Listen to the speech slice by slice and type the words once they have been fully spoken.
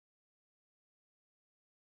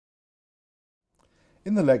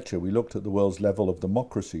In the lecture, we looked at the world's level of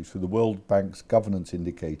democracy through the World Bank's governance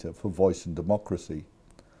indicator for voice and democracy.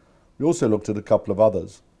 We also looked at a couple of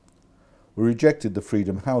others. We rejected the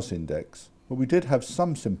Freedom House Index, but we did have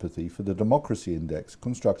some sympathy for the Democracy Index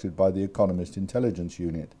constructed by the Economist Intelligence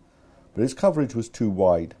Unit, but its coverage was too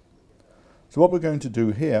wide. So what we're going to do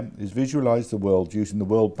here is visualize the world using the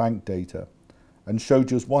World Bank data and show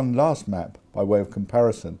just one last map by way of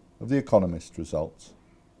comparison of the Economist results.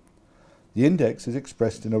 The index is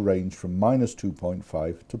expressed in a range from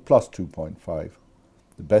 -2.5 to +2.5,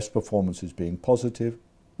 the best performances being positive,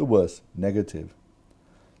 the worst negative.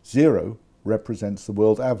 0 represents the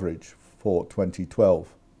world average for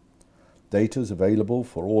 2012. Data is available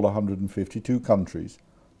for all 152 countries,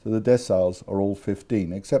 so the deciles are all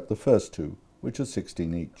 15, except the first two, which are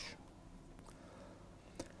 16 each.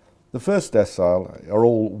 The first decile are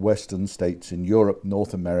all Western states in Europe,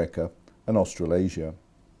 North America, and Australasia.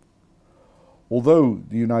 Although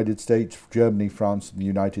the United States, Germany, France, and the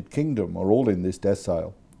United Kingdom are all in this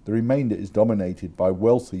decile, the remainder is dominated by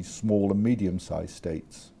wealthy, small and medium-sized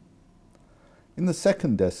states. In the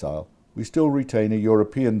second decile, we still retain a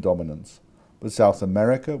European dominance, but South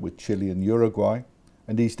America, with Chile and Uruguay,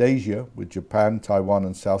 and East Asia, with Japan, Taiwan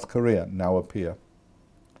and South Korea, now appear.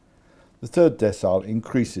 The third decile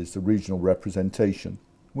increases the regional representation.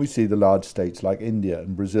 We see the large states like India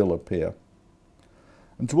and Brazil appear.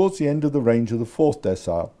 And towards the end of the range of the fourth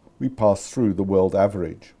decile, we pass through the world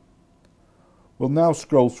average. We'll now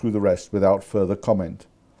scroll through the rest without further comment,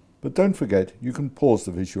 but don't forget you can pause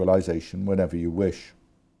the visualization whenever you wish.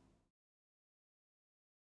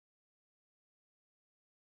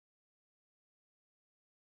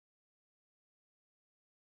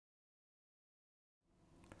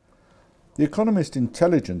 The Economist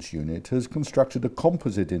Intelligence Unit has constructed a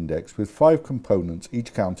composite index with 5 components,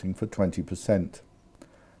 each counting for 20%.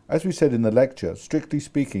 As we said in the lecture, strictly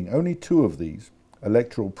speaking, only 2 of these,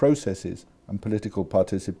 electoral processes and political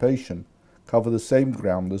participation, cover the same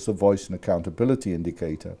ground as the voice and accountability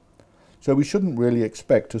indicator, so we shouldn't really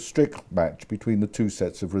expect a strict match between the 2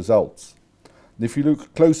 sets of results. And if you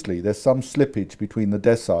look closely, there's some slippage between the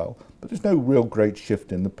decile, but there's no real great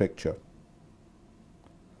shift in the picture.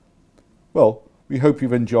 Well, we hope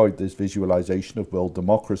you've enjoyed this visualization of world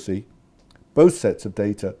democracy. Both sets of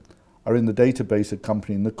data are in the database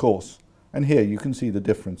accompanying the course, and here you can see the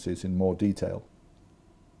differences in more detail.